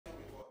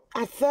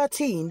At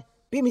 13,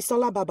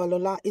 Bimisola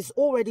Babalola is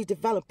already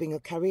developing a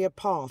career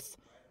path.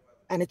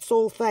 And it's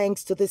all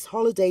thanks to this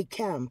holiday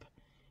camp.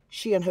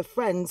 She and her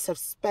friends have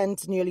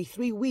spent nearly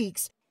 3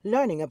 weeks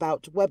learning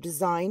about web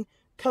design,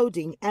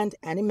 coding and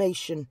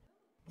animation.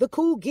 The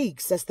cool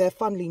geeks, as they're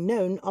fondly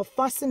known, are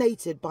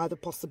fascinated by the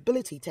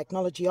possibility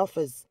technology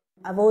offers.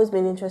 I've always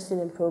been interested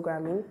in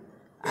programming.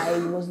 I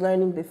was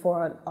learning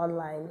before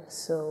online,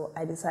 so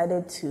I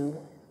decided to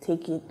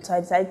take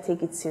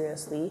it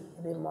seriously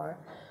a bit more.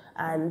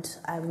 And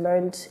I've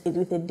learned it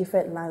with a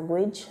different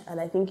language, and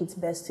I think it's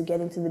best to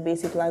get into the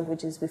basic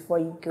languages before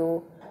you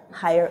go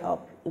higher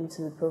up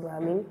into the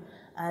programming.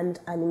 And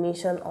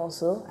animation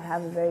also. I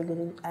have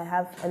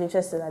an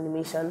interest in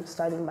animation,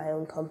 starting my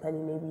own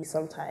company maybe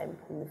sometime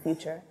in the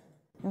future.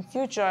 In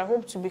future, I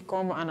hope to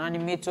become an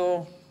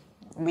animator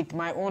with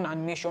my own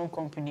animation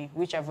company,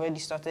 which I've already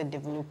started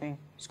developing.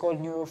 It's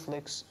called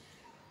Neuroflex.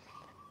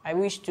 I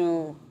wish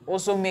to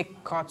also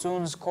make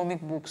cartoons,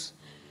 comic books,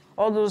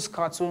 all those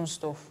cartoon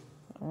stuff.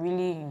 I'm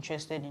really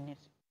interested in it.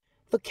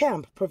 The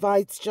camp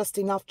provides just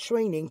enough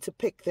training to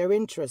pick their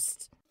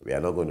interest. We are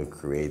not going to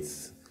create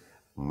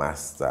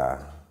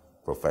master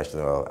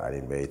professional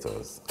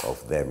animators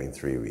of them in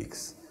 3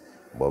 weeks,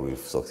 but we've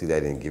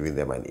succeeded in giving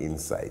them an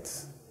insight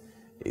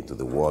into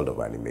the world of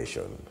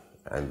animation,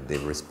 and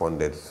they've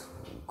responded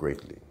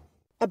greatly.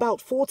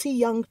 About 40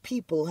 young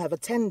people have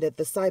attended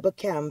the cyber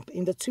camp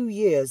in the 2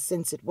 years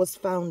since it was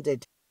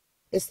founded.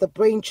 It's the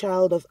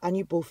brainchild of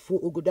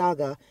Anibofu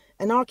Ugudaga,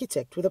 an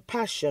architect with a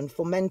passion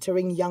for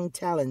mentoring young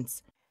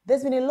talents.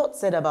 There's been a lot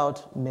said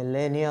about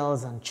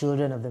millennials and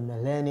children of the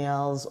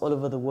millennials all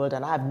over the world,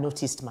 and I've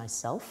noticed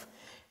myself.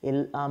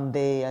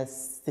 They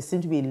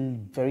seem to be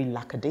very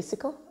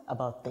lackadaisical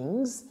about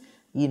things,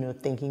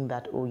 thinking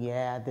that, oh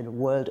yeah, the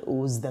world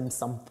owes them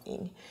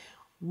something.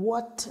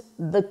 What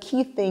the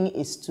key thing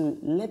is to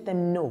let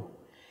them know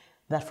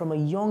that from a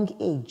young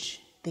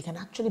age, they can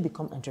actually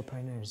become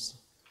entrepreneurs.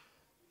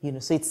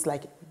 So it's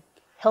like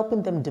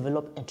helping them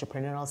develop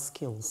entrepreneurial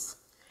skills.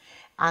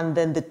 And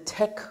then the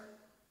tech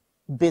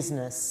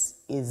business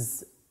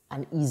is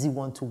an easy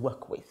one to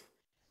work with.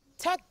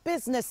 Tech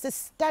business is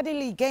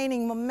steadily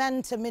gaining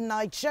momentum in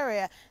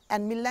Nigeria,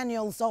 and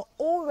millennials are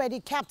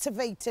already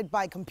captivated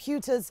by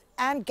computers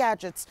and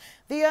gadgets.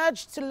 The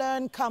urge to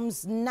learn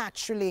comes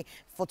naturally.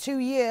 For 2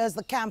 years,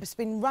 the camp has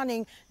been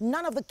running.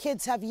 None of the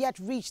kids have yet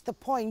reached the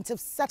point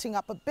of setting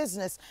up a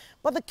business,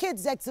 but the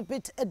kids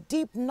exhibit a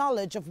deep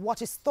knowledge of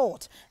what is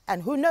thought,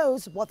 and who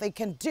knows what they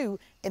can do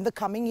in the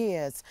coming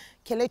years.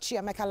 Kelechi,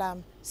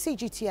 Emekalam,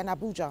 CGTN,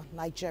 Abuja,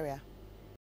 Nigeria.